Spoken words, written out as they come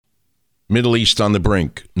Middle East on the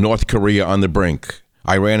brink. North Korea on the brink.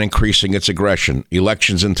 Iran increasing its aggression,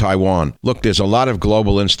 elections in Taiwan. Look, there's a lot of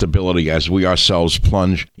global instability as we ourselves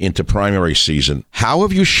plunge into primary season. How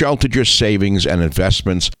have you sheltered your savings and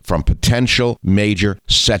investments from potential major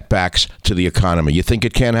setbacks to the economy? You think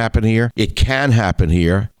it can happen here? It can happen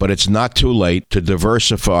here, but it's not too late to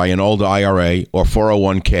diversify an old IRA or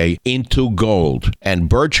 401k into gold. And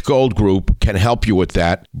Birch Gold Group can help you with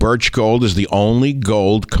that. Birch Gold is the only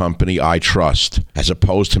gold company I trust. As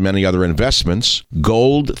opposed to many other investments,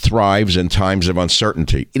 gold thrives in times of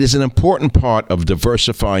uncertainty. It is an important part of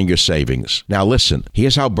diversifying your savings. Now listen,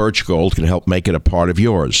 here's how Birch Gold can help make it a part of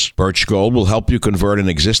yours. Birch Gold will help you convert an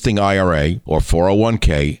existing IRA or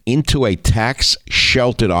 401k into a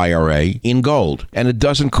tax-sheltered IRA in gold. And it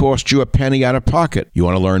doesn't cost you a penny out of pocket. You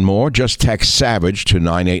want to learn more? Just text SAVAGE to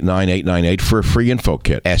 989898 for a free info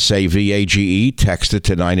kit. SAVAGE, text it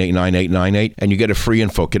to 989898 and you get a free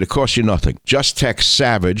info kit. It costs you nothing. Just text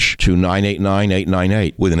SAVAGE to 989898.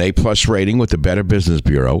 With an A-plus rating with the Better Business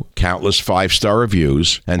Bureau, countless 5-star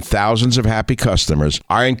reviews, and thousands of happy customers,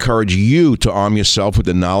 I encourage you to arm yourself with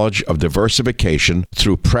the knowledge of diversification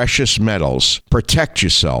through precious metals. Protect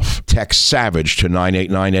yourself. Text SAVAGE to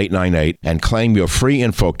 989898 and claim your free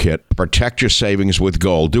info kit. Protect your savings with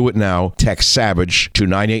gold. Do it now. Text SAVAGE to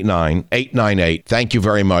 989898. Thank you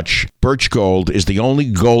very much. Birch Gold is the only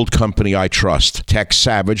gold company I trust. Text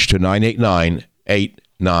SAVAGE to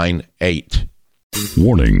 989898.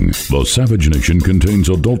 Warning, the Savage Nation contains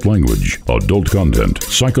adult language, adult content,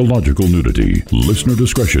 psychological nudity. Listener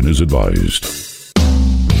discretion is advised.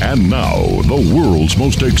 And now, the world's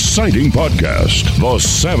most exciting podcast, The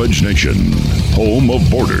Savage Nation, home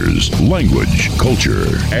of borders, language,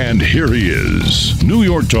 culture. And here he is, New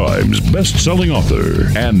York Times best-selling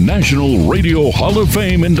author and National Radio Hall of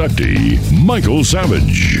Fame inductee, Michael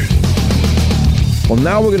Savage. Well,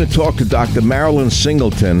 now we're going to talk to Dr. Marilyn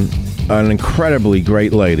Singleton, an incredibly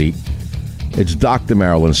great lady. It's Dr.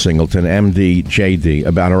 Marilyn Singleton, MD, JD,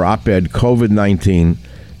 about her op-ed, COVID-19,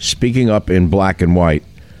 Speaking Up in Black and White.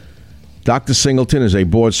 Dr. Singleton is a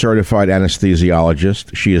board-certified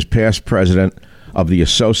anesthesiologist. She is past president of the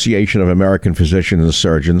Association of American Physicians and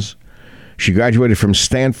Surgeons. She graduated from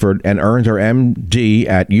Stanford and earned her MD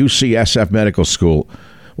at UCSF Medical School.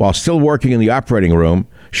 While still working in the operating room,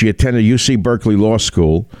 she attended UC Berkeley Law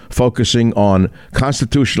School, focusing on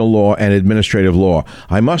constitutional law and administrative law.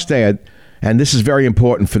 I must add, and this is very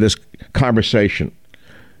important for this conversation,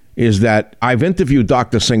 is that I've interviewed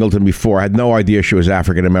Dr. Singleton before. I had no idea she was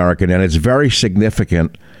African American, and it's very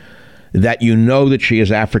significant that you know that she is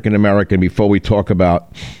African American before we talk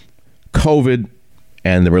about COVID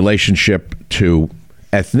and the relationship to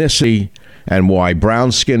ethnicity and why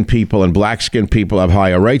brown-skinned people and black-skinned people have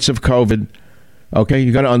higher rates of COVID. Okay,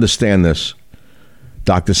 you got to understand this.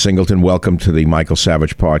 Dr. Singleton, welcome to the Michael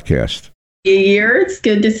Savage podcast. It's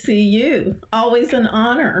good to see you. Always an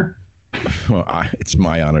honor. Well, it's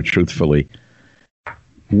my honor, truthfully.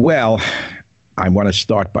 Well, I want to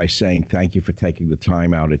start by saying thank you for taking the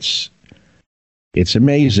time out. It's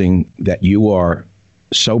amazing that you are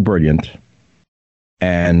so brilliant,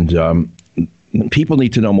 and people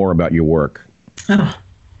need to know more about your work. Oh.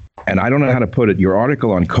 And I don't know how to put it. Your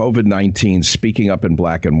article on COVID-19, Speaking Up in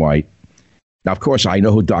Black and White. Now, of course, I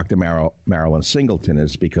know who Dr. Marilyn Singleton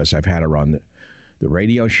is because I've had her on the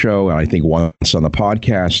radio show, and I think once on the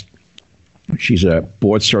podcast. She's a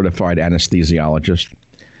board-certified anesthesiologist,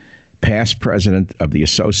 past president of the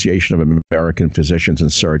Association of American Physicians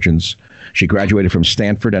and Surgeons. She graduated from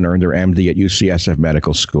Stanford and earned her MD at UCSF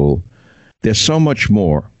Medical School. There's so much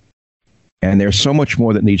more, and there's so much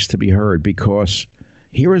more that needs to be heard, because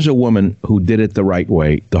here is a woman who did it the right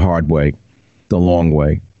way, the hard way, the long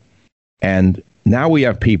way. And now we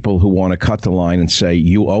have people who want to cut the line and say,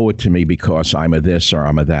 you owe it to me because I'm a this or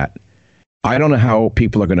I'm a that. I don't know how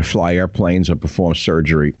people are going to fly airplanes or perform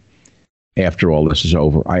surgery after all this is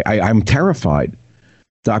over. I'm terrified.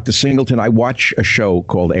 Dr. Singleton, I watch a show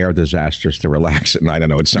called Air Disasters to relax at night. I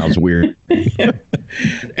know it sounds weird.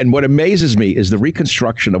 And what amazes me is the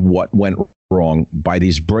reconstruction of what went wrong by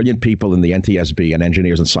these brilliant people in the NTSB and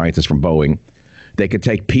engineers and scientists from Boeing. They could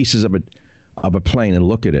take pieces of a plane and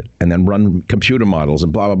look at it and then run computer models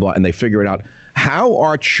and blah, blah, blah. And they figure it out. How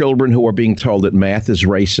are children who are being told that math is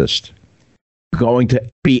racist going to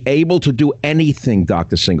be able to do anything,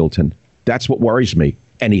 Dr. Singleton? That's what worries me.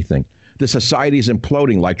 Anything. The society is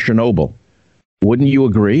imploding like Chernobyl. Wouldn't you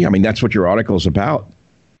agree? I mean, that's what your article is about.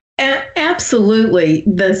 Absolutely.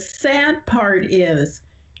 The sad part is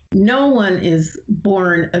no one is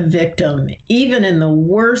born a victim, even in the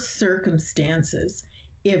worst circumstances.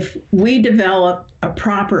 If we develop a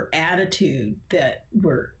proper attitude that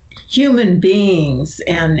we're human beings,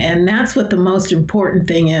 and that's what the most important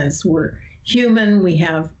thing is. We're human, we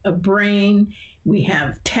have a brain, we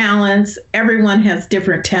have talents. Everyone has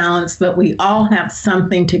different talents, but we all have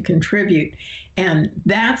something to contribute. And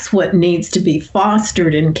that's what needs to be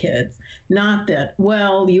fostered in kids. Not that,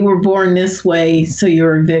 well, you were born this way, so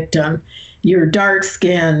you're a victim. You're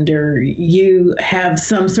dark-skinned, or you have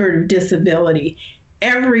some sort of disability.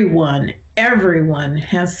 Everyone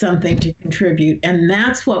has something to contribute. And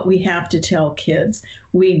that's what we have to tell kids.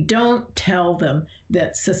 We don't tell them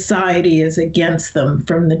that society is against them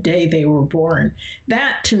from the day they were born.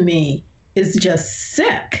 That, to me, is just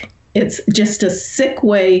sick. It's just a sick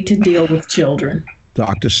way to deal with children.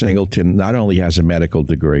 Dr. Singleton not only has a medical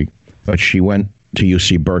degree, but she went to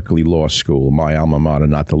UC Berkeley Law School, my alma mater,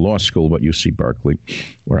 not the law school, but UC Berkeley,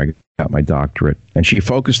 where I got my doctorate. And she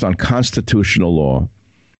focused on constitutional law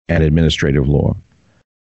and administrative law.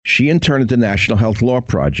 She interned at the National Health Law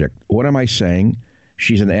Project. What am I saying?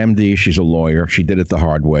 She's an MD. She's a lawyer. She did it the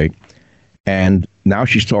hard way. And now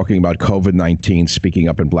she's talking about COVID-19, speaking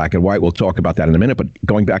up in black and white. We'll talk about that in a minute. But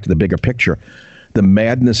going back to the bigger picture, the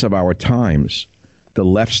madness of our times, the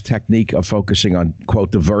left's technique of focusing on,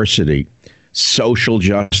 quote, diversity, social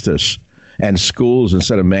justice, and schools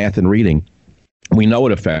instead of math and reading, we know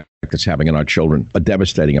what effect it's having on our children, a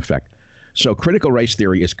devastating effect. So critical race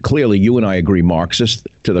theory is clearly, you and I agree, Marxist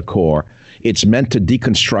to the core. It's meant to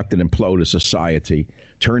deconstruct and implode a society,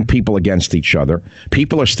 turn people against each other.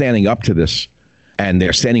 People are standing up to this, and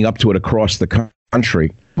they're standing up to it across the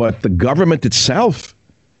country. But the government itself,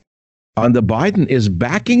 under Biden, is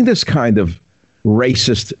backing this kind of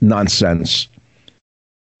racist nonsense.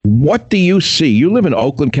 What do you see? You live in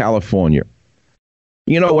Oakland, California.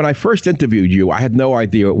 You know, when I first interviewed you, I had no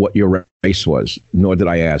idea what your race was, nor did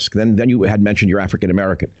I ask. Then you had mentioned you're African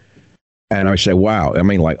American. And I say, wow, I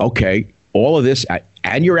mean, like, okay, all of this,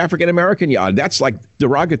 and you're African American? Yeah, that's like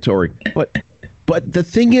derogatory. But the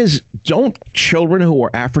thing is, don't children who are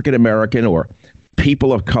African American or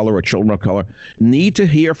people of color or children of color need to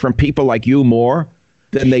hear from people like you more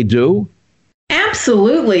than they do?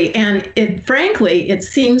 Absolutely. And frankly, it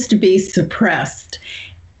seems to be suppressed.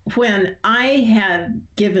 When I had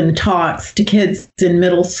given talks to kids in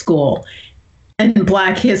middle school in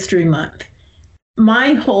Black History Month,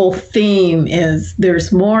 my whole theme is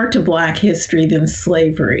there's more to Black history than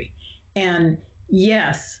slavery. And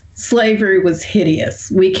yes, slavery was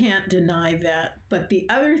hideous. We can't deny that. But the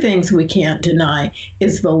other things we can't deny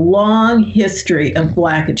is the long history of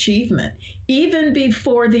Black achievement. Even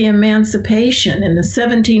before the emancipation in the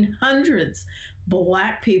 1700s,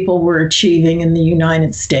 Black people were achieving in the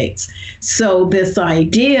United States. So this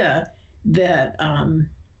idea that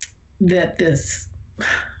this,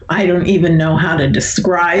 I don't even know how to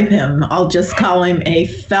describe him. I'll just call him a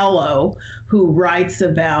fellow who writes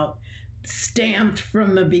about stamped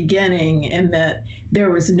from the beginning and that there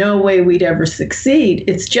was no way we'd ever succeed.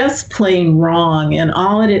 It's just plain wrong. And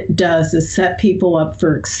all it does is set people up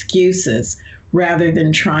for excuses rather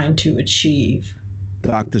than trying to achieve.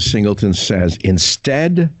 Dr. Singleton says,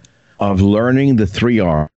 instead of learning the 3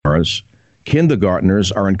 R's,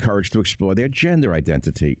 kindergartners are encouraged to explore their gender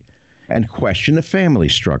identity and question the family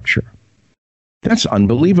structure. That's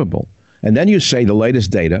unbelievable. And then you say the latest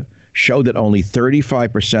data show that only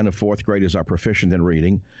 35% of 4th graders are proficient in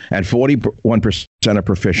reading and 41% are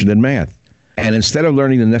proficient in math. And instead of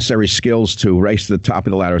learning the necessary skills to race to the top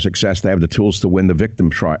of the ladder of success, they have the tools to win the victim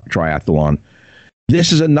triathlon.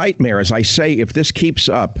 This is a nightmare. As I say, if this keeps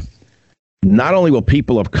up, not only will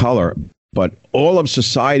people of color, but all of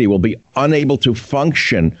society will be unable to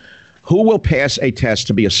function. Who will pass a test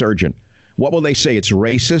to be a surgeon? What will they say? It's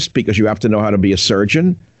racist because you have to know how to be a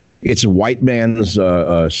surgeon? It's white man's,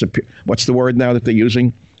 what's the word now that they're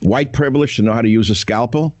using? White privilege to know how to use a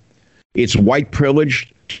scalpel? It's white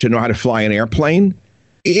privilege to know how to fly an airplane?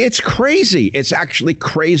 It's crazy. It's actually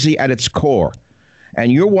crazy at its core.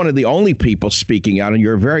 And you're one of the only people speaking out, and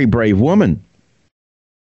you're a very brave woman.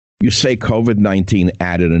 You say COVID-19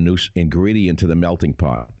 added a new ingredient to the melting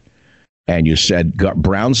pot. And you said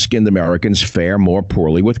brown-skinned Americans fare more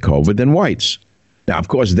poorly with COVID than whites. Now, of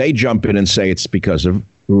course, they jump in and say it's because of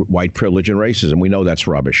white privilege and racism. We know that's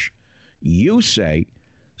rubbish. You say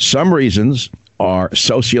some reasons are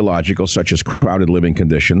sociological, such as crowded living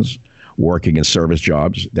conditions, working in service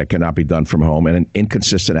jobs that cannot be done from home, and an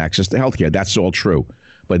inconsistent access to health care. That's all true.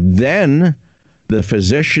 But then the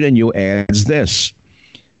physician in you adds this.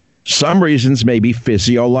 Some reasons may be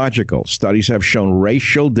physiological. Studies have shown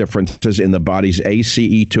racial differences in the body's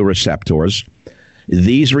ACE2 receptors.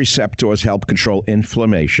 These receptors help control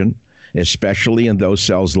inflammation, especially in those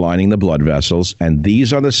cells lining the blood vessels. And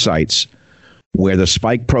these are the sites where the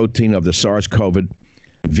spike protein of the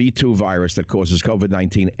SARS-CoV-2 virus that causes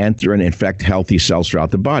COVID-19 enter and infect healthy cells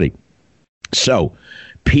throughout the body. So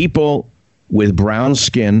people with brown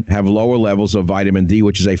skin have lower levels of vitamin D,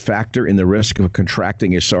 which is a factor in the risk of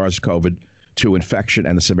contracting a SARS-CoV-2 infection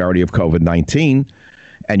and the severity of COVID-19.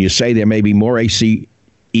 And you say there may be more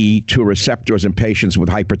ACE2 receptors in patients with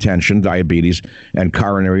hypertension, diabetes, and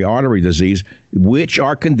coronary artery disease, which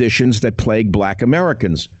are conditions that plague Black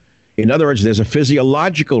Americans. In other words, there's a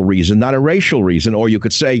physiological reason, not a racial reason, or you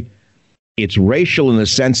could say it's racial in the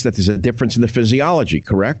sense that there's a difference in the physiology,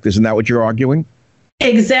 correct? Isn't that what you're arguing?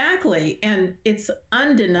 Exactly. And it's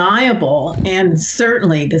undeniable. And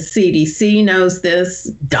certainly the CDC knows this,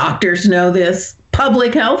 doctors know this,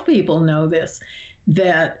 public health people know this,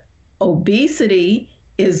 that obesity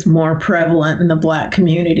is more prevalent in the Black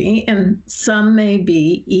community, and some may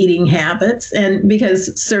be eating habits, and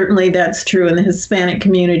because certainly that's true in the Hispanic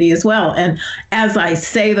community as well. And as I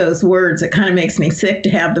say those words, it kind of makes me sick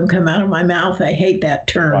to have them come out of my mouth. I hate that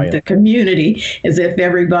term, right. The community, as if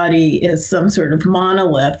everybody is some sort of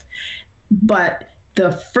monolith. But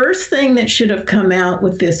the first thing that should have come out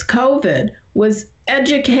with this COVID was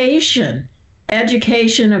education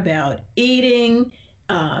about eating,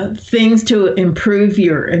 things to improve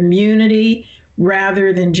your immunity,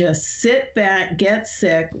 rather than just sit back, get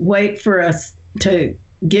sick, wait for us to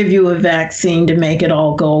give you a vaccine to make it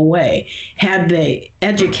all go away. Had the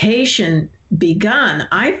education begun,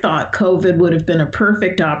 I thought COVID would have been a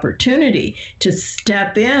perfect opportunity to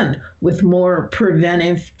step in with more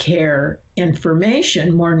preventive care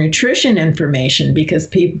information, more nutrition information, because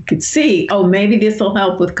people could see, oh, maybe this will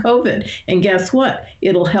help with COVID. And guess what?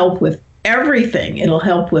 It'll help with everything. It'll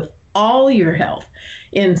help with all your health.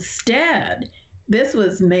 Instead, this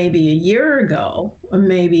was maybe a year ago, or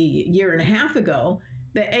maybe a year and a half ago,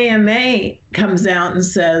 the AMA comes out and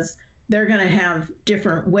says they're going to have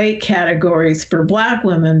different weight categories for Black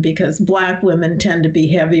women because Black women tend to be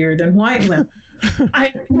heavier than white women.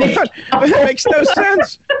 That makes no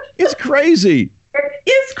sense. It's crazy.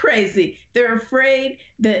 It's crazy. They're afraid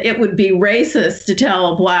that it would be racist to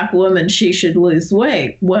tell a Black woman she should lose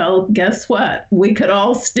weight. Well, guess what? We could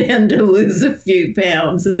all stand to lose a few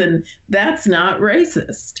pounds, and that's not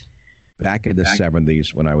racist. Back in the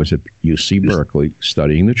 70s, when I was at UC Berkeley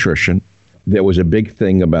studying nutrition, there was a big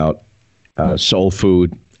thing about soul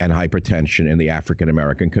food and hypertension in the African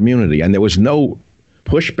American community. And there was no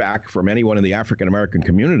pushback from anyone in the African American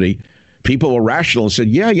community. People were rational and said,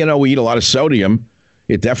 yeah, we eat a lot of sodium.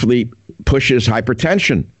 It definitely pushes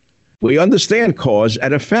hypertension. We understand cause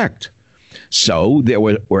and effect. So there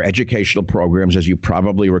were educational programs, as you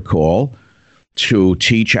probably recall, to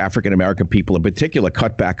teach African American people in particular,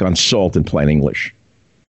 cut back on salt in plain English.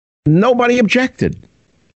 Nobody objected.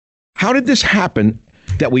 How did this happen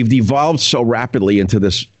that we've devolved so rapidly into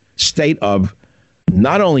this state of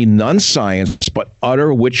not only non-science, but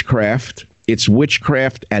utter witchcraft? It's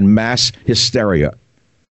witchcraft and mass hysteria.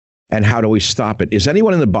 And how do we stop it? Is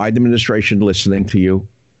anyone in the Biden administration listening to you?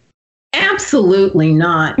 Absolutely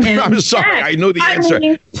not. And I'm sorry. I knew the answer.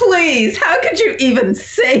 Please, how could you even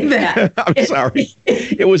say that? I'm sorry.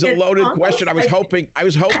 It was a loaded question. I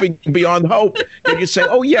was hoping beyond hope that you'd say,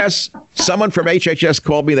 oh, yes, someone from HHS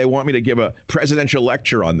called me. They want me to give a presidential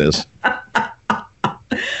lecture on this.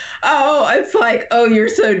 Oh, it's like, oh, you're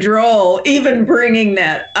so droll, even bringing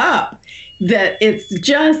that up, that it's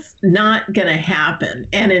just not going to happen.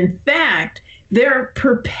 And in fact, they're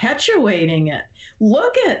perpetuating it.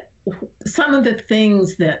 Look at some of the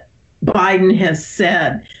things that Biden has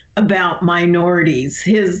said about minorities.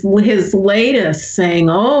 His latest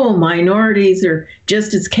saying, oh, minorities are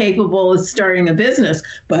just as capable as starting a business,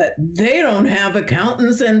 but they don't have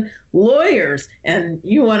accountants and lawyers. And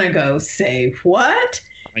you want to go say, what?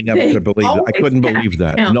 I never could believe that. I couldn't believe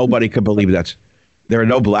that. Nobody could believe that. There are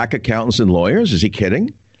no Black accountants and lawyers? Is he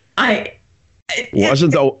kidding?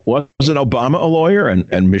 Wasn't Obama a lawyer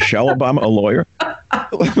and Michelle Obama a lawyer?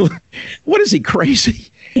 What is he, crazy?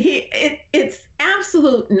 It's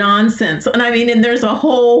absolute nonsense. And I mean, and there's a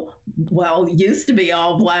whole, used to be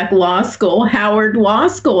all Black law school, Howard Law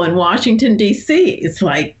School in Washington, D.C. It's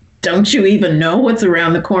like, don't you even know what's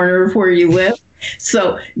around the corner of where you live?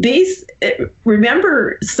 So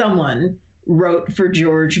remember someone wrote for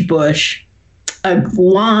George Bush a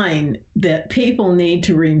line that people need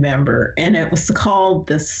to remember, and it was called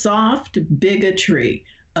the soft bigotry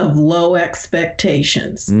of low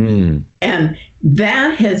expectations. And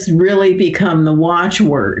that has really become the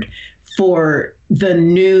watchword for the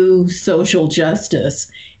new social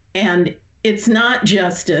justice. And it's not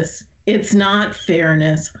justice. It's not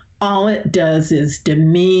fairness. All it does is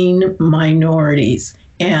demean minorities.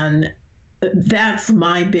 And that's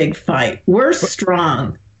my big fight. We're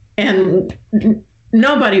strong, and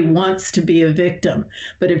nobody wants to be a victim.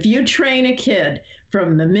 But if you train a kid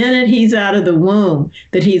from the minute he's out of the womb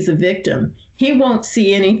that he's a victim, he won't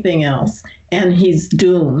see anything else, and he's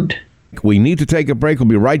doomed. We need to take a break. We'll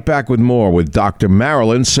be right back with more with Dr.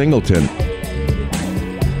 Marilyn Singleton.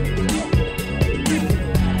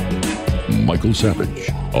 Michael Savage,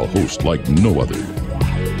 a host like no other.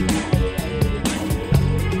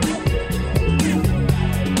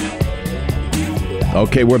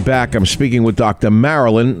 Okay, we're back. I'm speaking with Dr.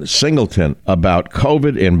 Marilyn Singleton about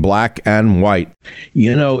COVID in black and white.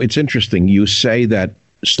 You know, it's interesting. You say that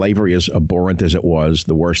slavery is abhorrent as it was.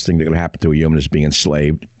 The worst thing that could happen to a human is being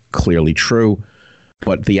enslaved. Clearly true.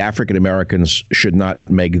 But the African Americans should not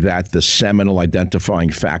make that the seminal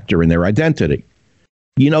identifying factor in their identity.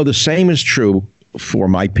 You know, the same is true for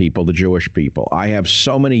my people, the Jewish people. I have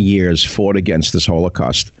so many years fought against this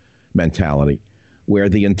Holocaust mentality, where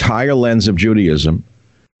the entire lens of Judaism,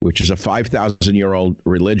 which is a 5,000-year-old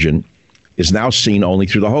religion, is now seen only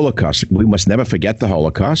through the Holocaust. We must never forget the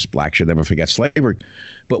Holocaust. Blacks should never forget slavery.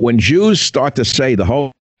 But when Jews start to say the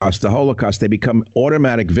Holocaust, they become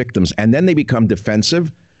automatic victims, and then they become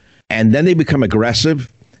defensive, and then they become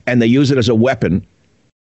aggressive, and they use it as a weapon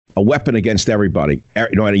against everybody.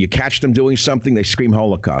 You know, you catch them doing something, they scream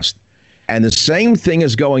Holocaust. And the same thing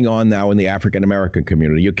is going on now in the African-American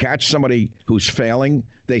community. You catch somebody who's failing,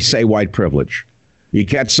 they say white privilege. You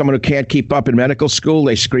catch someone who can't keep up in medical school,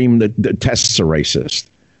 they scream the tests are racist.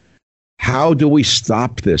 How do we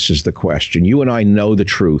stop this is the question. You and I know the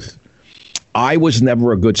truth. I was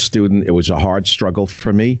never a good student. It was a hard struggle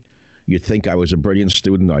for me. You'd think I was a brilliant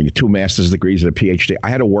student. You 2 master's degrees and a PhD. I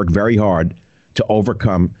had to work very hard to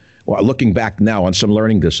overcome, well, looking back now on some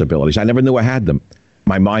learning disabilities. I never knew I had them.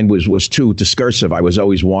 My mind was too discursive. I was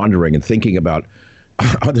always wandering and thinking about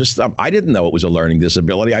other stuff. I didn't know it was a learning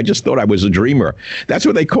disability. I just thought I was a dreamer. That's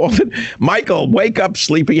what they called it. Michael, wake up,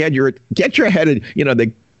 sleepyhead. Get your head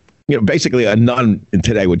in, basically a nun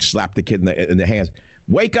today would slap the kid in the hands.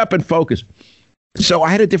 Wake up and focus. So I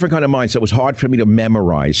had a different kind of mind. So it was hard for me to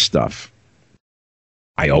memorize stuff.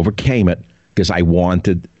 I overcame it because I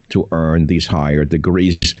wanted to earn these higher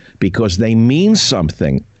degrees because they mean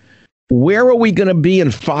something. Where are we going to be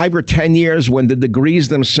in 5 or 10 years when the degrees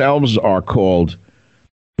themselves are called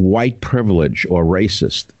white privilege or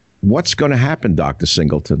racist? What's going to happen, Dr.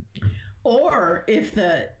 Singleton? Or if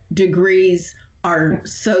the degrees are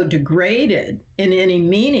so degraded in any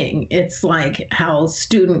meaning, it's like how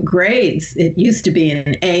student grades, it used to be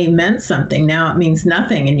an A meant something. Now it means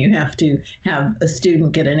nothing, and you have to have a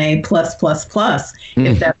student get an A+++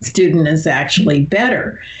 if that student is actually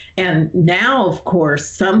better. And now, of course,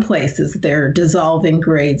 some places they're dissolving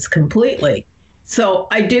grades completely. So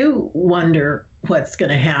I do wonder what's going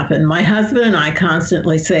to happen. My husband and I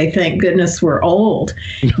constantly say, thank goodness we're old,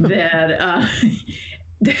 that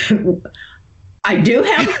I do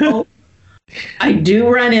have hope. I do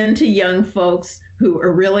run into young folks who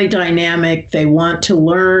are really dynamic. They want to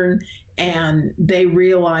learn, and they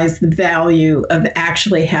realize the value of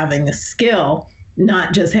actually having a skill,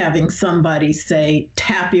 not just having somebody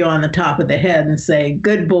tap you on the top of the head and say,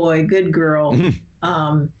 good boy, good girl.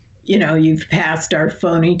 You've passed our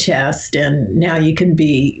phony test, and now you can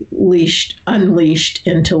be unleashed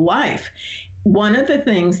into life. One of the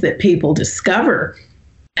things that people discover,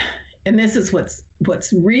 and this is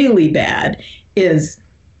what's really bad, is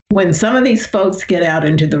when some of these folks get out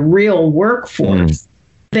into the real workforce,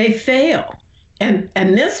 they fail. And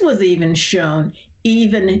this was even shown,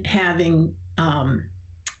 even having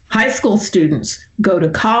high school students go to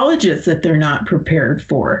colleges that they're not prepared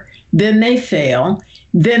for. Then they fail.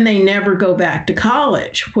 Then they never go back to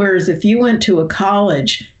college. Whereas if you went to a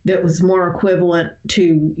college that was more equivalent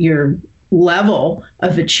to your level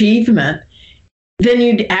of achievement, then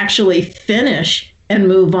you'd actually finish and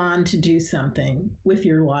move on to do something with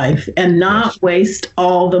your life and not waste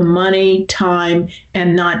all the money, time,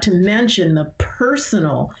 and not to mention the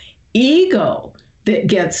personal ego that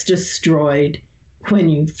gets destroyed when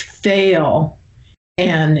you fail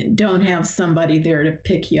and don't have somebody there to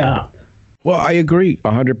pick you up. Well, I agree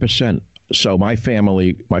 100%. So my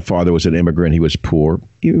family, my father was an immigrant. He was poor,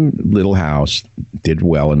 little house, did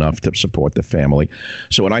well enough to support the family.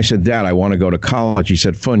 So when I said, Dad, I want to go to college, he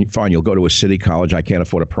said, fine, you'll go to a city college. I can't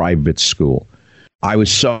afford a private school. I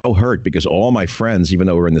was so hurt because all my friends, even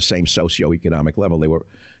though we were in the same socioeconomic level,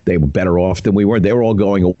 they were better off than we were. They were all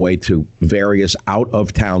going away to various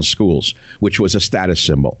out-of-town schools, which was a status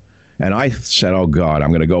symbol. And I said, oh, God, I'm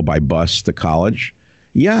going to go by bus to college.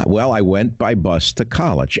 Yeah, well, I went by bus to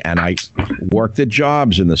college, and I worked at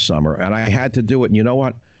jobs in the summer, and I had to do it. And you know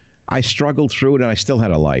what? I struggled through it and I still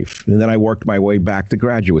had a life. And then I worked my way back to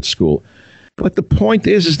graduate school. But the point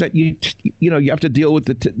is that you have to deal with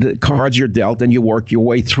the cards you're dealt and you work your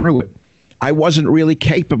way through it. I wasn't really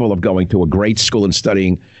capable of going to a great school and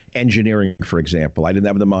studying engineering, for example. I didn't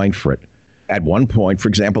have the mind for it. At one point, for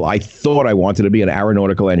example, I thought I wanted to be an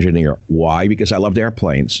aeronautical engineer. Why? Because I loved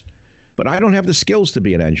airplanes. But I don't have the skills to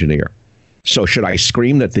be an engineer. So should I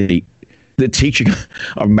scream that the teaching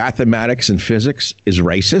of mathematics and physics is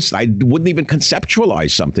racist? I wouldn't even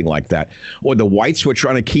conceptualize something like that. Or the whites were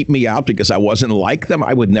trying to keep me out because I wasn't like them.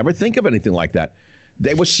 I would never think of anything like that.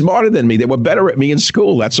 They were smarter than me. They were better at me in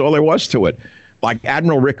school. That's all there was to it. Like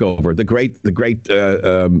Admiral Rickover, the great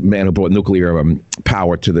man who brought nuclear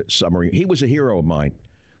power to the submarine. He was a hero of mine.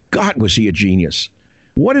 God, was he a genius.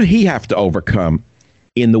 What did he have to overcome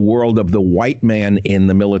in the world of the white man in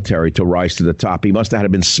the military to rise to the top? He must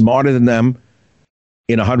have been smarter than them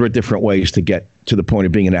in 100 different ways to get to the point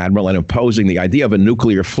of being an admiral and imposing the idea of a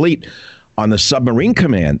nuclear fleet on the submarine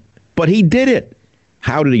command. But he did it.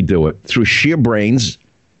 How did he do it? Through sheer brains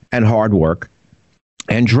and hard work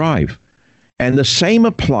and drive. And the same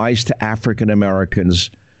applies to African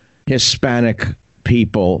Americans, Hispanic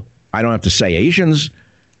people. I don't have to say Asians.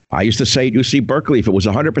 I used to say at UC Berkeley, if it was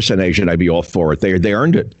 100% Asian, I'd be all for it. They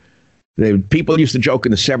earned it. People used to joke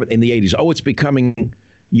in the 80s, oh, it's becoming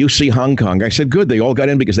UC Hong Kong. I said, good. They all got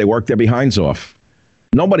in because they worked their behinds off.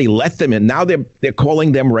 Nobody let them in. Now they're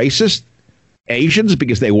calling them racist Asians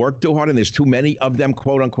because they work too hard and there's too many of them,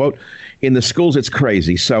 quote unquote, in the schools. It's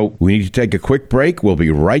crazy. So we need to take a quick break. We'll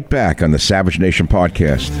be right back on the Savage Nation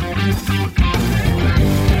podcast.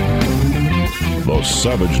 The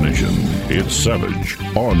Savage Nation. It's Savage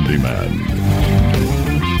on Demand.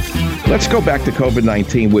 Let's go back to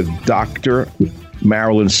COVID-19 with Dr.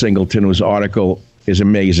 Marilyn Singleton, whose article is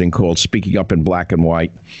amazing, called Speaking Up in Black and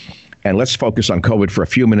White. And let's focus on COVID for a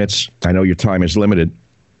few minutes. I know your time is limited.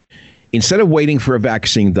 Instead of waiting for a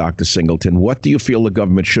vaccine, Dr. Singleton, what do you feel the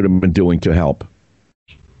government should have been doing to help?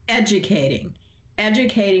 Educating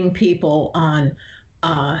people on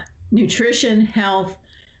nutrition, health,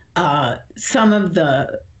 some of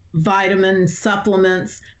the vitamin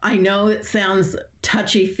supplements. I know it sounds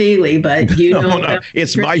touchy-feely, but No,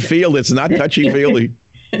 it's my field. It's not touchy-feely.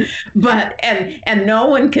 But and no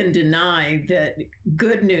one can deny that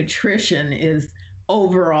good nutrition is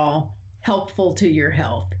overall helpful to your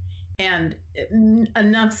health. And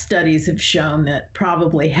enough studies have shown that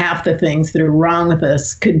probably half the things that are wrong with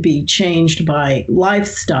us could be changed by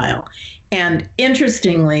lifestyle. And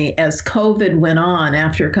interestingly, as COVID went on,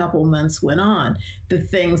 after a couple months went on, the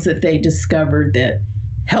things that they discovered that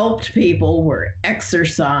helped people were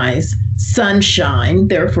exercise, sunshine,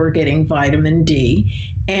 therefore getting vitamin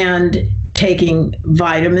D, and taking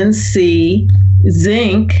vitamin C,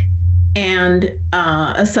 zinc, and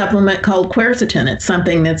a supplement called quercetin. It's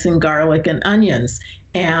something that's in garlic and onions.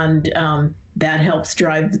 And that helps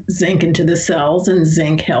drive zinc into the cells, and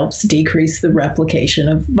zinc helps decrease the replication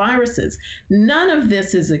of viruses. None of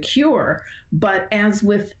this is a cure, but as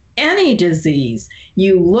with any disease,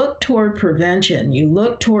 you look toward prevention. You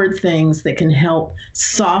look toward things that can help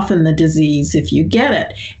soften the disease if you get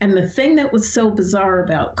it. And the thing that was so bizarre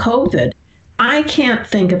about COVID, I can't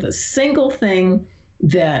think of a single thing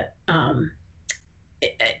that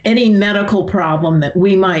any medical problem that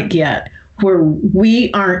we might get where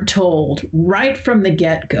we aren't told right from the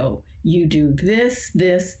get-go, you do this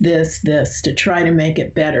to try to make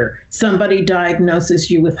it better. Somebody diagnoses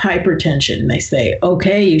you with hypertension and they say,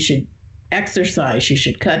 okay, you should exercise, you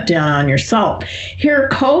should cut down on your salt. Here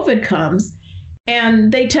COVID comes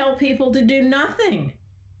and they tell people to do nothing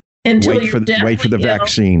until wait for the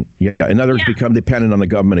vaccine. Yeah. In other words, become dependent on the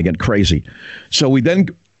government and get crazy. So we then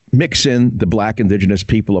mix in the black indigenous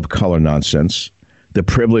people of color nonsense, the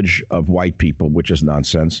privilege of white people, which is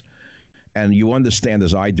nonsense. And you understand,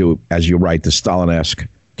 as I do, as you write, the Stalin-esque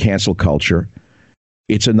cancel culture.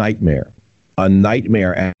 It's a nightmare.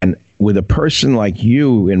 And with a person like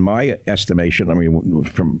you, in my estimation, I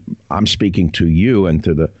mean, I'm speaking to you and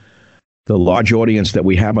to the large audience that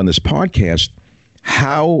we have on this podcast,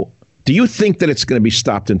 how do you think that it's going to be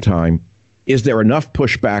stopped in time? Is there enough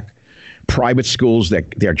pushback? Private schools,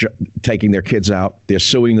 they're taking their kids out. They're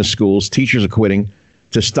suing the schools. Teachers are quitting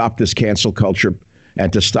to stop this cancel culture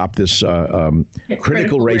and to stop this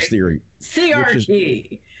critical race theory.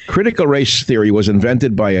 CRT. Critical race theory was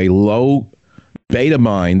invented by a low beta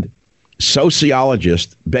mind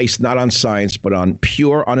sociologist based not on science, but on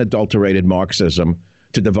pure, unadulterated Marxism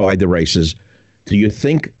to divide the races. Do you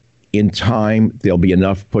think in time there'll be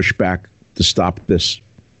enough pushback to stop this?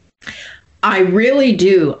 I really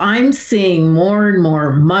do. I'm seeing more and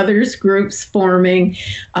more mothers groups forming,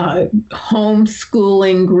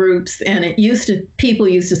 homeschooling groups, and people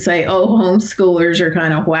used to say, "Oh, homeschoolers are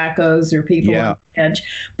kind of wackos or people on the edge,"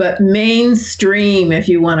 but mainstream, if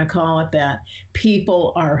you want to call it that,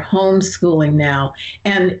 people are homeschooling now.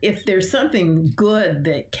 And if there's something good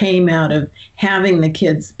that came out of having the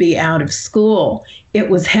kids be out of school, it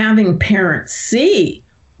was having parents see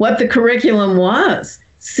what the curriculum was.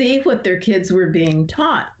 See what their kids were being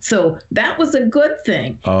taught. So that was a good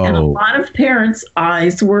thing. And a lot of parents'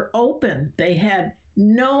 eyes were open. They had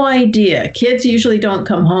no idea. Kids usually don't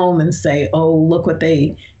come home and say, "Oh, look what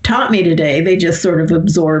they taught me today." They just sort of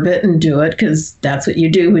absorb it and do it because that's what you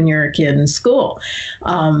do when you're a kid in school.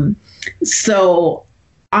 So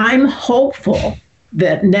I'm hopeful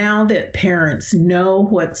that now that parents know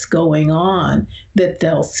what's going on, that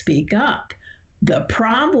they'll speak up. The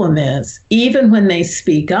problem is, even when they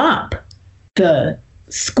speak up, the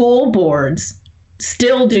school boards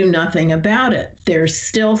still do nothing about it. They're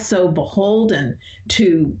still so beholden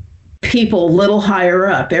to people a little higher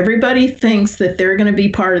up. Everybody thinks that they're going to be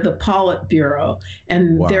part of the Politburo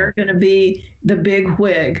and they're going to be the big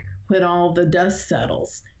wig when all the dust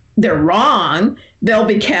settles. They're wrong. They'll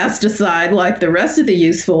be cast aside like the rest of the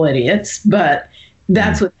useful idiots, but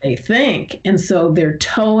that's what they think. And so they're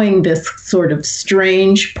towing this sort of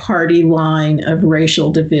strange party line of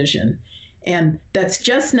racial division. And that's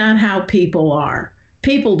just not how people are.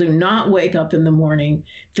 People do not wake up in the morning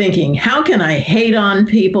thinking, how can I hate on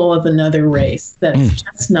people of another race? That's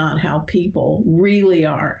just not how people really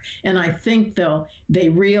are. And I think, though, they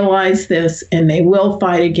realize this and they will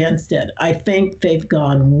fight against it. I think they've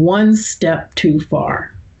gone one step too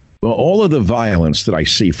far. Well, all of the violence that I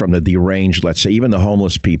see from the deranged, let's say, even the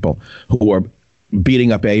homeless people who are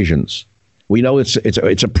beating up Asians, we know it's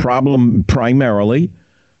a problem primarily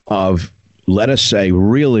of, let us say,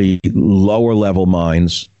 really lower level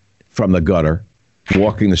minds from the gutter,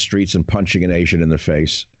 walking the streets and punching an Asian in the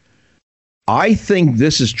face. I think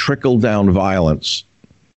this is trickle down violence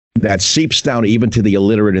that seeps down even to the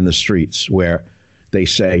illiterate in the streets, where they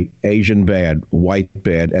say Asian bad, white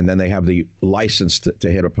bad, and then they have the license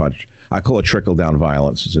to hit a punch. I call it trickle-down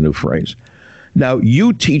violence. It's a new phrase. Now,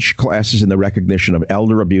 you teach classes in the recognition of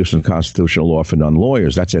elder abuse and constitutional law for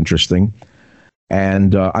non-lawyers. That's interesting.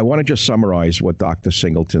 And I want to just summarize what Dr.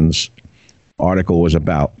 Singleton's article was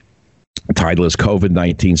about. The title is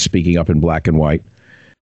COVID-19 Speaking Up in Black and White.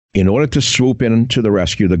 In order to swoop in to the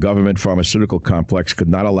rescue, the government pharmaceutical complex could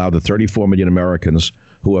not allow the 34 million Americans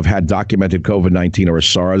who have had documented COVID-19 or a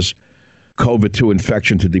SARS-CoV-2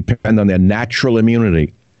 infection to depend on their natural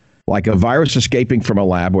immunity. Like a virus escaping from a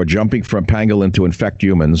lab or jumping from pangolin to infect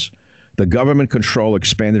humans, the government control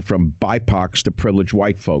expanded from BIPOCs to privileged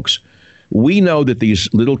white folks. We know that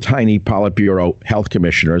these little tiny Politburo health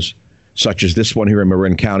commissioners, such as this one here in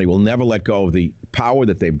Marin County, will never let go of the power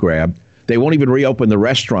that they've grabbed. They won't even reopen the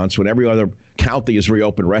restaurants when every other county has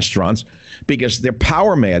reopened restaurants because they're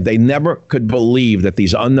power mad. They never could believe that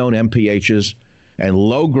these unknown MPHs and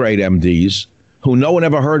low-grade MDs, who no one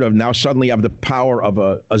ever heard of, now suddenly have the power of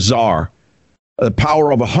a czar, the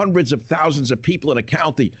power of hundreds of thousands of people in a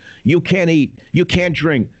county. You can't eat, you can't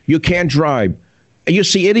drink, you can't drive. And you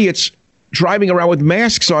see idiots driving around with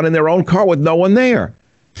masks on in their own car with no one there.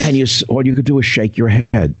 And all you could do is shake your head.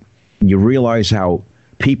 And you realize how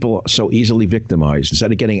people are so easily victimized.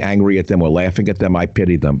 Instead of getting angry at them or laughing at them, I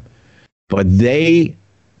pity them. But they,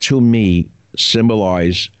 to me,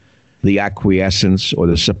 symbolize the acquiescence or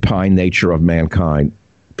the supine nature of mankind.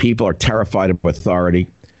 People are terrified of authority.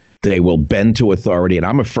 They will bend to authority. And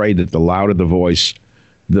I'm afraid that the louder the voice,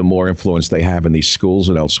 the more influence they have in these schools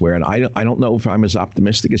and elsewhere. And I don't know if I'm as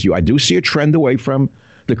optimistic as you. I do see a trend away from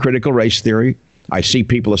the critical race theory. I see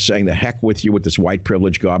people are saying, the heck with you with this white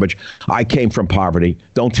privilege garbage. I came from poverty.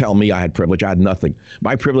 Don't tell me I had privilege. I had nothing.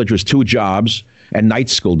 My privilege was 2 jobs and night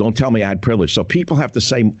school. Don't tell me I had privilege. So people have to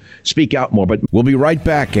speak out more. But we'll be right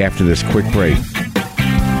back after this quick break.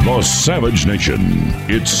 The Savage Nation.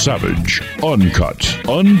 It's savage, uncut,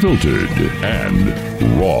 unfiltered,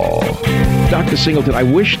 and raw. Dr. Singleton, I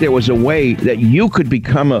wish there was a way that you could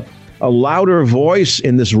become a louder voice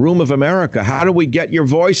in this room of America. How do we get your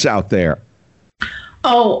voice out there?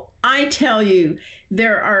 Oh, I tell you,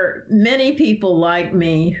 there are many people like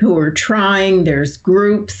me who are trying. There's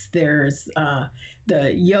groups. There's the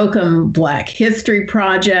Yoakum Black History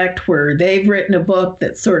Project, where they've written a book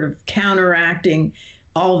that's sort of counteracting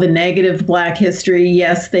all the negative Black history.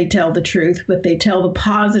 Yes, they tell the truth, but they tell the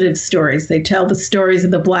positive stories. They tell the stories of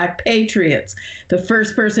the Black patriots. The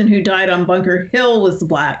first person who died on Bunker Hill was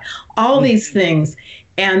Black. All these things.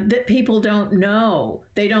 and that people don't know.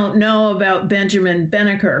 They don't know about Benjamin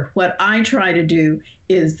Benneker. What I try to do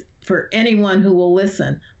is, for anyone who will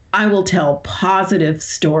listen, I will tell positive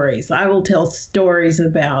stories. I will tell stories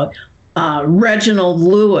about Reginald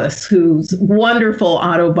Lewis, whose wonderful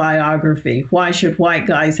autobiography, Why Should White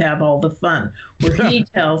Guys Have All the Fun?, where he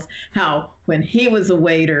tells how when he was a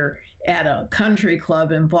waiter at a country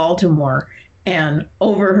club in Baltimore and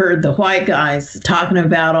overheard the white guys talking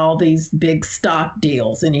about all these big stock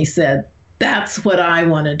deals, and he said, that's what I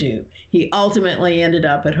want to do. He ultimately ended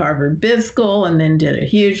up at Harvard Biz School and then did a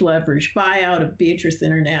huge leverage buyout of Beatrice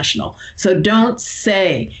International. So don't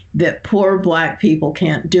say that poor Black people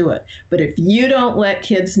can't do it. But if you don't let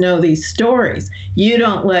kids know these stories, you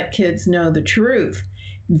don't let kids know the truth,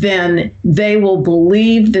 then they will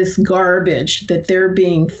believe this garbage that they're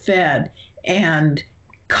being fed and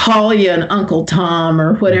call you an Uncle Tom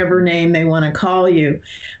or whatever name they want to call you,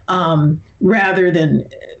 rather than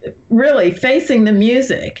really facing the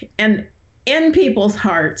music. And in people's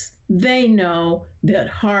hearts, they know that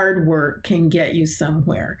hard work can get you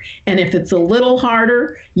somewhere. And if it's a little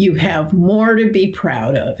harder, you have more to be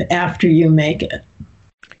proud of after you make it.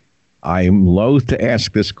 I'm loath to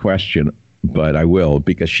ask this question, but I will,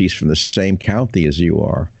 because she's from the same county as you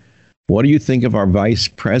are. What do you think of our vice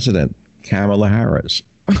president, Kamala Harris?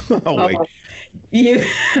 Oh, wait.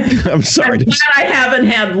 I'm sorry. I'm glad I haven't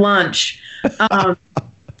had lunch.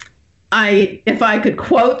 If I could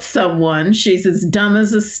quote someone, she's as dumb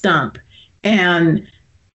as a stump and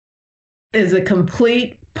is a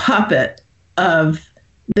complete puppet of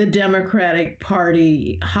the Democratic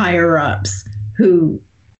Party higher ups who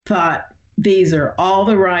thought these are all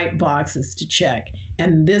the right boxes to check.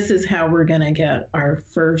 And this is how we're going to get our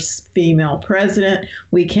first female president.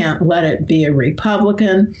 We can't let it be a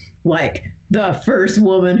Republican. Like the first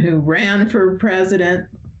woman who ran for president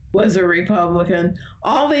was a Republican.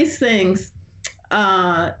 All these things.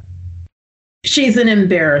 She's an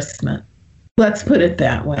embarrassment. Let's put it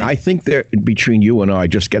that way. I think there, between you and I,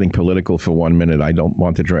 just getting political for 1 minute, I don't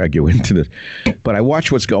want to drag you into this, but I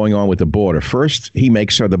watch what's going on with the border. First, he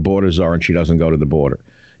makes her the border czar and she doesn't go to the border.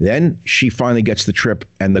 Then she finally gets the trip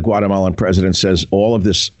and the Guatemalan president says all of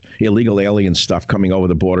this illegal alien stuff coming over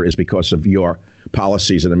the border is because of your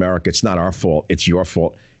policies in America. It's not our fault. It's your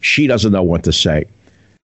fault. She doesn't know what to say.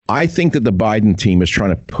 I think that the Biden team is trying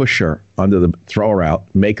to push her throw her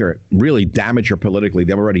out, make her really damage her politically.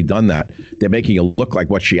 They've already done that. They're making her look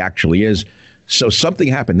like what she actually is. So something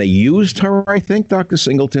happened. They used her, I think, Dr.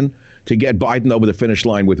 Singleton, to get Biden over the finish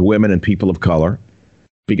line with women and people of color,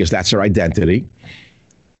 because that's her identity.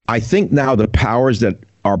 I think now the powers that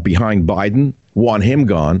are behind Biden want him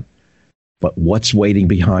gone. But what's waiting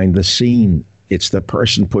behind the scene? It's the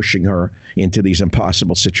person pushing her into these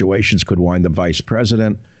impossible situations could wind the vice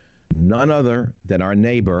president. None other than our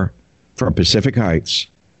neighbor from Pacific Heights,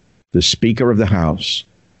 the Speaker of the House,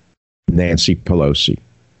 Nancy Pelosi.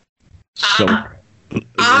 So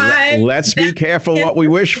let's be careful what we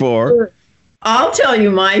wish for. I'll tell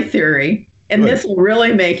you my theory, and this will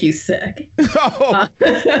really make you sick.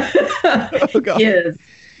 Is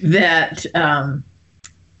that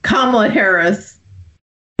Kamala Harris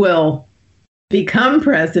will become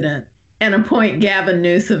president and appoint Gavin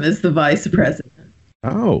Newsom as the vice president.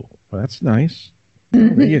 Oh, well, that's nice.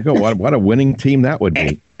 There you go. What a winning team that would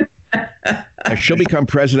be. She'll become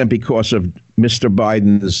president because of Mr.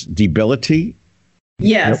 Biden's debility.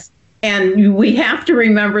 Yes. Yep. And we have to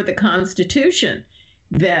remember the Constitution,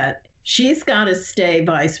 that she's got to stay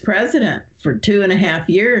vice president for 2.5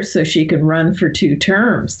 years so she can run for 2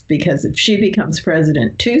 terms. Because if she becomes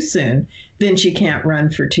president too soon, then she can't run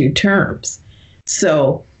for 2 terms.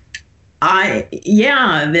 So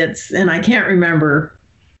and I can't remember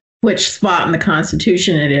which spot in the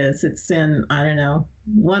Constitution it is. It's in, I don't know,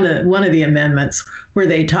 one of the amendments where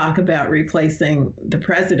they talk about replacing the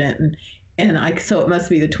president. So it must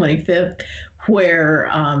be the 25th,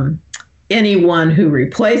 where anyone who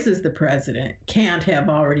replaces the president can't have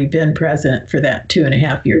already been president for that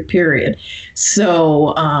 2.5 year period.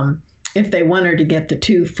 So if they want her to get the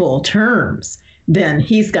 2 full terms, then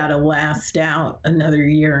he's got to last out another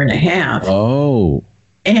 1.5 years. Oh,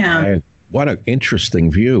 and what an interesting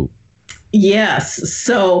view. Yes.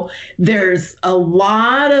 So there's a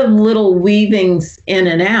lot of little weavings in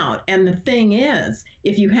and out. And the thing is,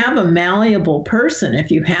 if you have a malleable person, if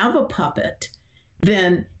you have a puppet,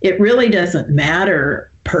 then it really doesn't matter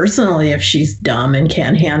personally if she's dumb and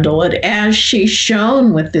can't handle it, as she's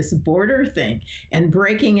shown with this border thing and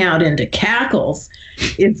breaking out into cackles.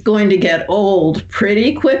 It's going to get old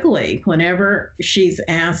pretty quickly whenever she's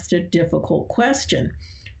asked a difficult question.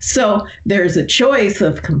 So there's a choice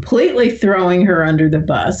of completely throwing her under the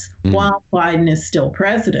bus while Biden is still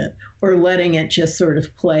president, or letting it just sort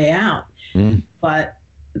of play out. But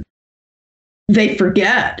they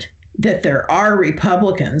forget that there are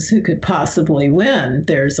Republicans who could possibly win.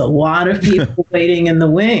 There's a lot of people waiting in the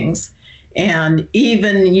wings. And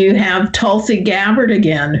even you have Tulsi Gabbard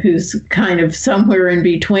again, who's kind of somewhere in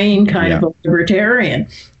between, kind of a libertarian,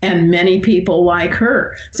 and many people like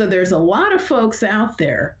her. So there's a lot of folks out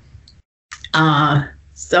there.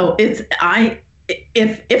 So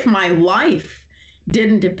if my life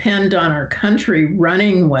didn't depend on our country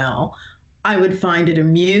running well, I would find it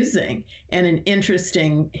amusing and an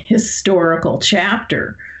interesting historical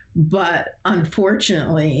chapter. But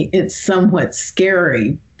unfortunately, it's somewhat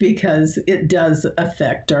scary because it does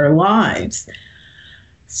affect our lives.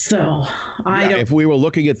 So if we were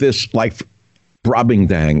looking at this like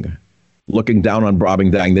Brobdingnag, looking down on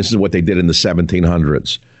Brobdingnag, this is what they did in the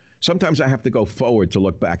 1700s. Sometimes I have to go forward to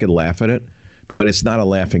look back and laugh at it, but it's not a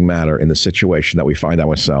laughing matter in the situation that we find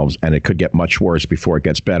ourselves, and it could get much worse before it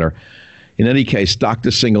gets better. In any case, Dr.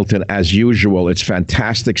 Singleton, as usual, it's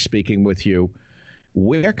fantastic speaking with you.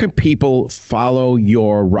 Where can people follow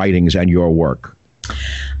your writings and your work?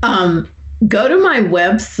 Go to my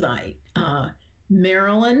website,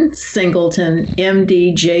 Marilyn Singleton,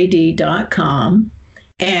 MDJD.com,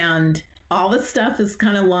 and all the stuff is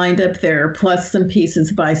kind of lined up there, plus some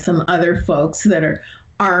pieces by some other folks that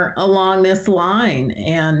are along this line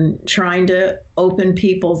and trying to open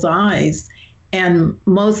people's eyes. And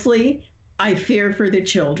mostly, I fear for the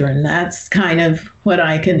children. That's kind of what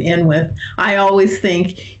I can end with. I always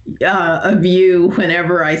think of you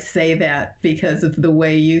whenever I say that because of the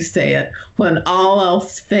way you say it. When all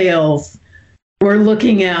else fails, we're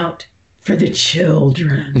looking out for the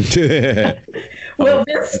children. Well,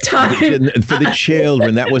 this time for the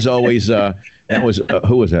children. That was always who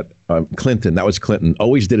was that? Clinton. That was Clinton.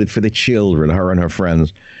 Always did it for the children. Her and her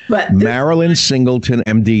friends. But Marilyn Singleton,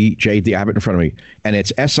 MD, JD. I have it in front of me, and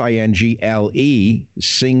it's SINGLE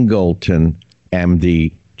Singleton,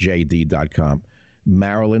 MD, JD.com.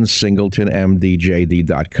 Marilyn Singleton, MD,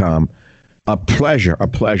 JD.com. A pleasure.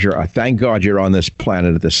 I thank God you're on this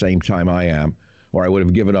planet at the same time I am, or I would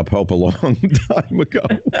have given up hope a long time ago.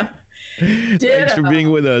 Thanks for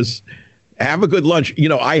being with us. Have a good lunch. You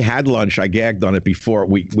know, I had lunch. I gagged on it before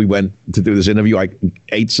we went to do this interview. I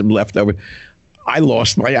ate some leftover. I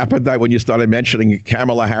lost my appetite when you started mentioning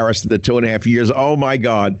Kamala Harris in the 2.5 years. Oh, my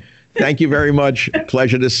God. Thank you very much.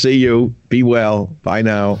 Pleasure to see you. Be well. Bye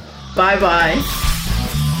now. Bye-bye.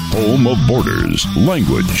 Home of borders,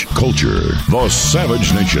 language, culture, the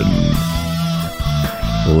Savage Nation.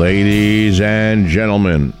 Ladies and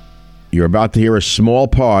gentlemen, you're about to hear a small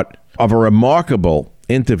part of a remarkable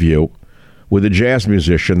interview with a jazz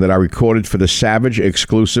musician that I recorded for the Savage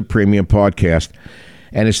exclusive premium podcast.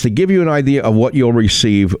 And it's to give you an idea of what you'll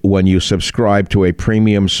receive when you subscribe to a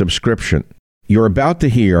premium subscription. You're about to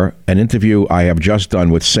hear an interview I have just done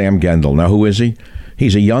with Sam Gendel. Now, who is he?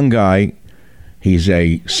 He's a young guy. He's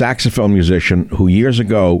a saxophone musician who years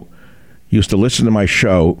ago used to listen to my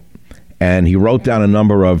show, and he wrote down a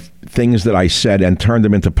number of things that I said and turned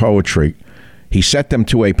them into poetry. He set them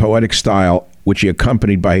to a poetic style, which he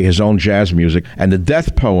accompanied by his own jazz music. And the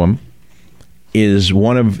Death Poem is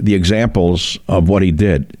one of the examples of what he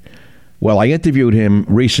did. Well, I interviewed him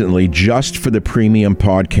recently just for the premium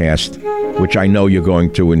podcast, which I know you're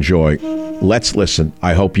going to enjoy. Let's listen.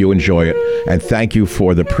 I hope you enjoy it. And thank you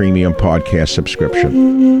for the premium podcast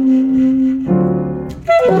subscription.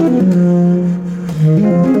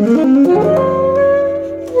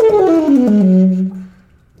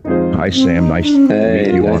 Hi, Sam. Nice to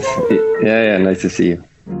meet you. Nice to see you.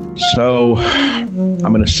 So I'm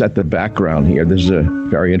going to set the background here. This is a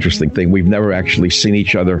very interesting thing. We've never actually seen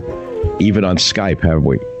each other, even on Skype, have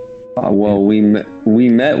we? Well, we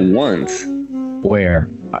met once. Where?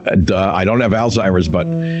 I don't have Alzheimer's, but...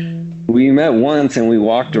 We met once, and we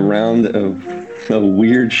walked around a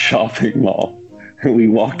weird shopping mall. We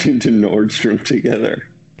walked into Nordstrom together.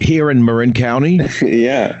 Here in Marin County?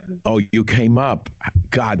 Yeah. Oh, you came up.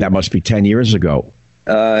 God, that must be 10 years ago.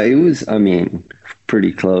 It was,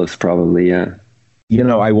 pretty close, probably, yeah. You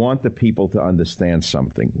know, I want the people to understand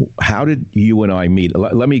something. How did you and I meet?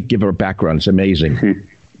 Let me give her a background. It's amazing.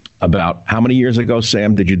 About how many years ago,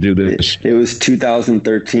 Sam, did you do this? It was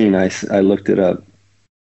 2013. I looked it up.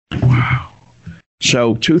 Wow.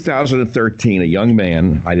 So 2013, a young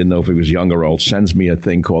man, I didn't know if he was young or old, sends me a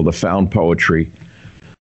thing called The Found Poetry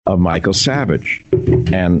of Michael Savage.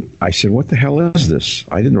 And I said, what the hell is this?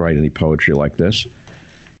 I didn't write any poetry like this.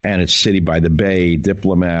 And it's City by the Bay,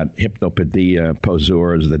 Diplomat, Hypnopedia,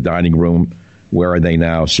 Poseurs, The Dining Room, Where Are They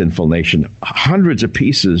Now, Sinful Nation, hundreds of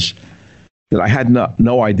pieces that I had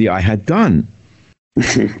no idea I had done.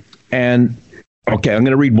 And, okay, I'm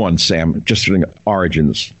going to read one, Sam, just for the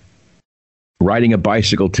origins. Riding a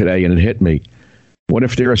bicycle today, and it hit me. What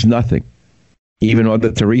if there is nothing? Even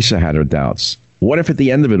Mother Teresa had her doubts. What if at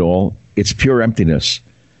the end of it all, it's pure emptiness?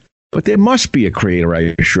 But there must be a creator,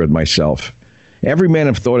 I assured myself. Every man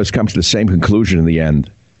of thought has come to the same conclusion in the end.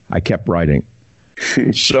 I kept writing.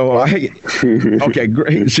 Okay,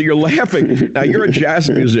 great. So you're laughing. Now, you're a jazz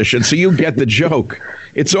musician, so you get the joke.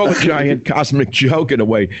 It's all a giant cosmic joke in a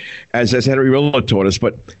way, as Henry Miller taught us.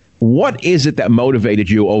 But what is it that motivated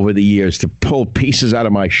you over the years to pull pieces out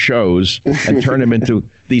of my shows and turn them into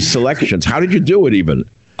these selections? How did you do it even?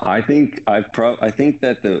 I think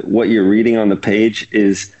that what you're reading on the page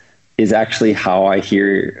is actually how I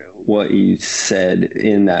hear what you said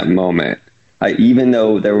in that moment. Even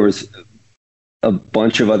though there was a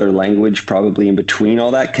bunch of other language probably in between all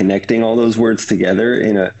that, connecting all those words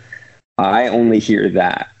together I only hear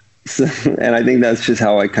that. So, and I think that's just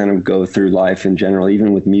how I kind of go through life in general.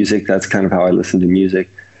 Even with music, that's kind of how I listen to music.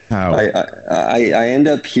 How? I end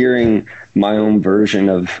up hearing my own version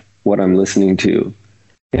of what I'm listening to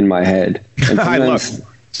in my head. And I love.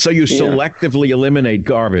 So you selectively eliminate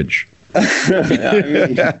garbage.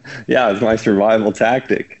 Yeah, it's my survival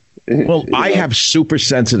tactic. Well, I have super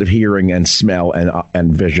sensitive hearing and smell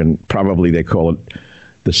and vision. Probably they call it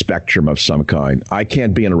the spectrum of some kind. I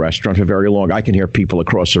can't be in a restaurant for very long. I can hear people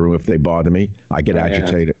across the room if they bother me. I get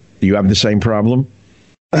agitated. Do you have the same problem?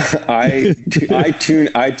 I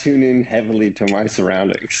tune in heavily to my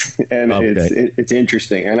surroundings, and it's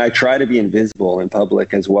interesting. And I try to be invisible in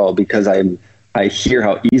public as well, because I hear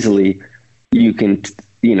how easily you can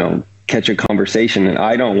catch a conversation, and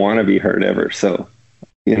I don't want to be heard ever. So,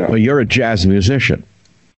 Well, you're a jazz musician,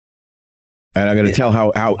 and I'm going to tell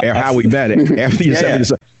how we met after you sent me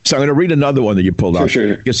this. So I'm going to read another one that you pulled out.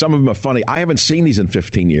 Sure. Because some of them are funny. I haven't seen these in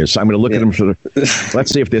 15 years, so I'm going to look at them.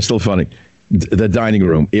 Let's see if they're still funny. The dining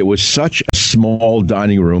room. It was such a small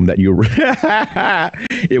dining room that you.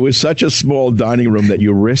 It was such a small dining room that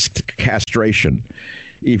you risked castration.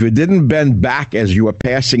 If you didn't bend back as you were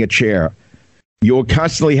passing a chair, you were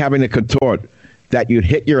constantly having to contort that you'd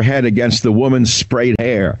hit your head against the woman's sprayed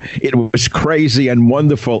hair. It was crazy and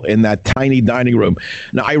wonderful in that tiny dining room.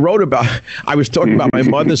 Now, I was talking about my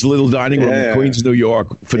mother's little dining room in Queens, New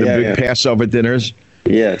York, for the big Passover dinners.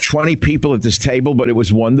 Yeah, 20 people at this table, but it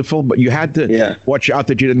was wonderful. But you had to watch out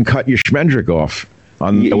that you didn't cut your schmendrick off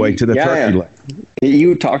on the way to the turkey leg.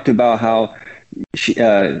 You talked about how she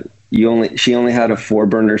only had a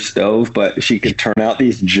 4-burner stove, but she could turn out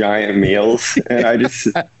these giant meals, and I just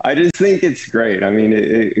think it's great. I mean,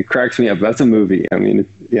 it cracks me up. That's a movie. I mean,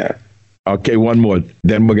 yeah. Okay, one more.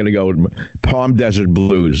 Then we're going to go Palm Desert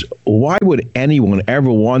Blues. Why would anyone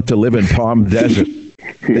ever want to live in Palm Desert?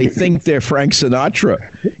 They think they're Frank Sinatra.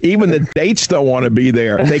 Even the dates don't want to be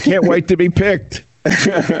there. They can't wait to be picked.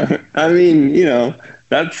 I mean,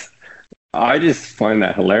 I just find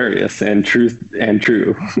that hilarious and true.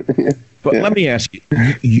 But let me ask you,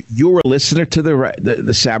 you were a listener to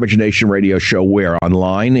the Savage Nation radio show where?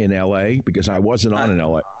 Online in L.A.? Because I wasn't on in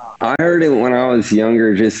L.A. I heard it when I was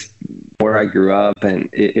younger, just where I grew up, and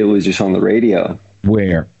it was just on the radio.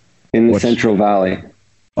 Where? In the Central Valley.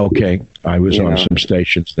 Okay. I was on some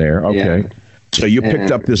stations there. Okay. Yeah. So you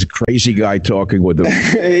picked up this crazy guy talking with a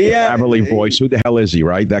gravelly voice. Who the hell is he,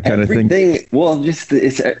 right? That kind of thing? Well,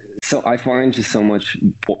 so I find just so much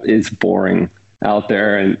is boring out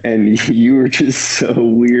there, and you were just so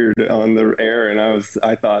weird on the air, and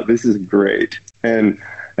I thought this is great. And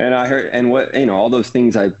I heard, and what, all those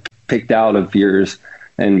things I picked out of yours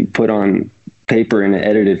and put on paper in an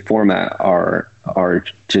edited format are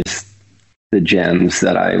just the gems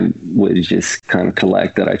that I would just kind of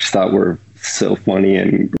collect, that I just thought were so funny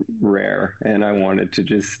and rare, and I wanted to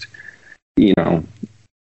just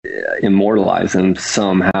immortalize them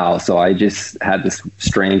somehow. So I just had this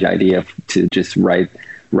strange idea to just write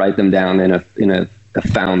them down in a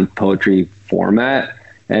found poetry format,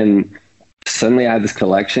 and suddenly I had this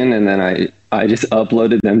collection, and then I just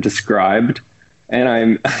uploaded them to Scribd, and I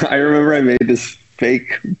remember I made this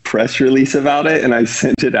fake press release about it, and I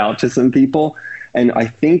sent it out to some people, and I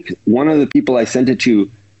think one of the people I sent it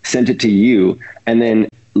to you, and then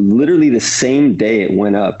literally the same day it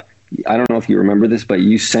went up. I don't know if you remember this, but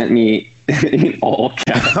you sent me in all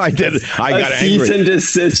caps. I did. I got angry. Cease and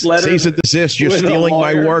desist letter. Cease and desist. You're stealing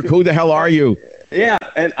my work. Who the hell are you? Yeah,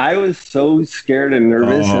 and I was so scared and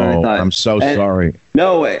nervous, and I thought, I'm so sorry.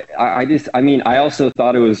 No, I mean, I also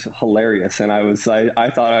thought it was hilarious, and I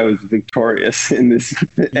thought I was victorious in this.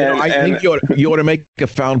 I think you ought to make a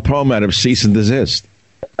found poem out of cease and desist.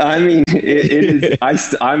 I mean, it is.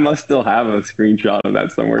 I must still have a screenshot of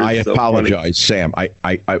that somewhere. I apologize, Sam. I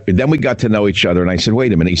then we got to know each other, and I said,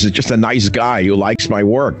 "Wait a minute." He said, "Just a nice guy who likes my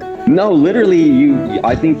work." No, literally,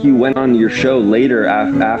 I think you went on your show later,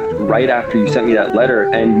 right after you sent me that letter,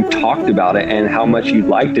 and you talked about it and how much you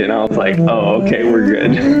liked it. And I was like, "Oh, okay, we're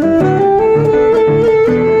good."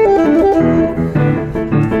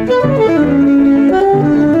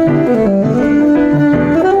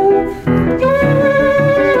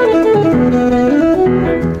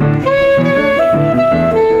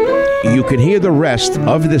 You can hear the rest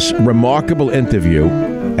of this remarkable interview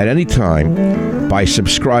at any time by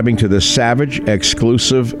subscribing to the Savage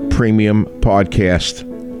Exclusive Premium Podcast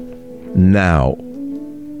now.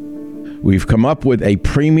 We've come up with a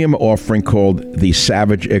premium offering called the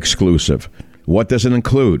Savage Exclusive. What does it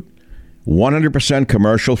include? 100%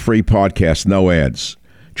 commercial-free podcast, no ads.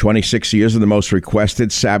 26 years of the most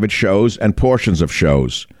requested Savage shows and portions of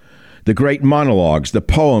shows. The great monologues, the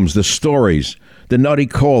poems, the stories, the nutty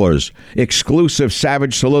callers, exclusive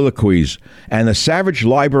Savage soliloquies, and the Savage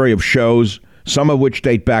library of shows, some of which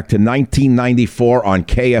date back to 1994 on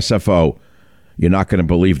KSFO. You're not going to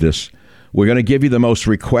believe this. We're going to give you the most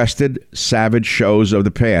requested Savage shows of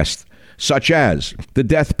the past, such as The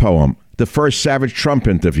Death Poem, the first Savage Trump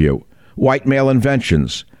interview, White Male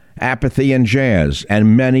Inventions, Apathy and Jazz,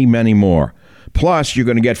 and many, many more. Plus, you're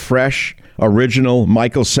going to get fresh, original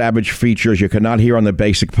Michael Savage features you cannot hear on the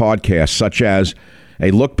basic podcast, such as a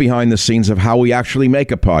look behind the scenes of how we actually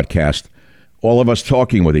make a podcast, all of us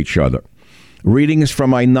talking with each other, readings from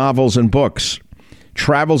my novels and books,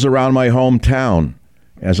 travels around my hometown,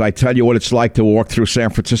 as I tell you what it's like to walk through San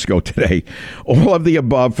Francisco today, all of the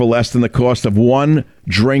above for less than the cost of one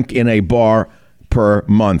drink in a bar per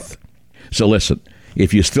month. So listen,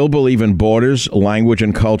 if you still believe in borders, language,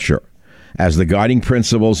 and culture as the guiding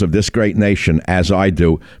principles of this great nation, as I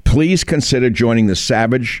do, please consider joining the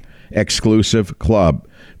Savage Exclusive Club.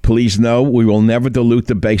 Please know we will never dilute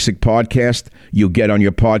the basic podcast you get on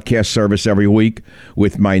your podcast service every week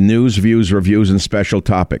with my news, views, reviews, and special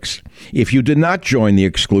topics. If you did not join the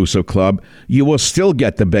exclusive club, you will still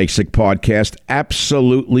get the basic podcast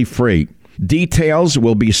absolutely free. Details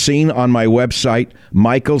will be seen on my website,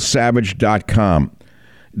 michaelsavage.com.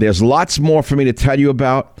 There's lots more for me to tell you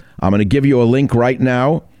about. I'm going to give you a link right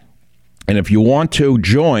now. And if you want to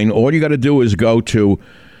join, all you got to do is go to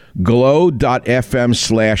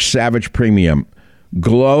glow.fm/Savage Premium.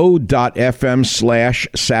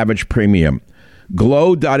 Glow.fm/Savage Premium.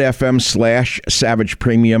 Glow.fm/Savage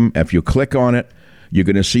Premium. If you click on it, you're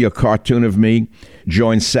going to see a cartoon of me.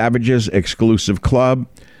 Join Savage's exclusive club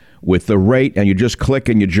with the rate, and you just click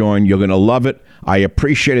and you join. You're going to love it. I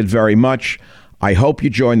appreciate it very much. I hope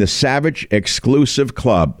you join the Savage Exclusive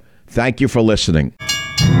Club. Thank you for listening.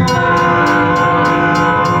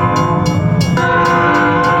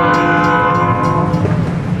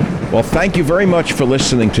 Well, thank you very much for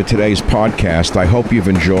listening to today's podcast. I hope you've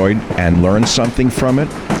enjoyed and learned something from it.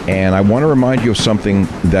 And I want to remind you of something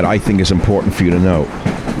that I think is important for you to know.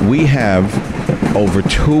 We have over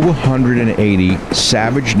 280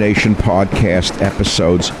 Savage Nation podcast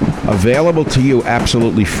episodes available to you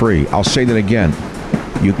absolutely free. I'll say that again.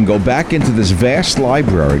 You can go back into this vast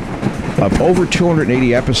library of over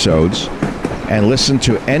 280 episodes and listen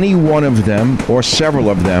to any one of them or several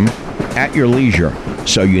of them at your leisure,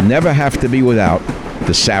 so you never have to be without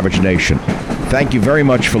the Savage Nation. Thank you very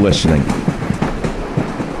much for listening.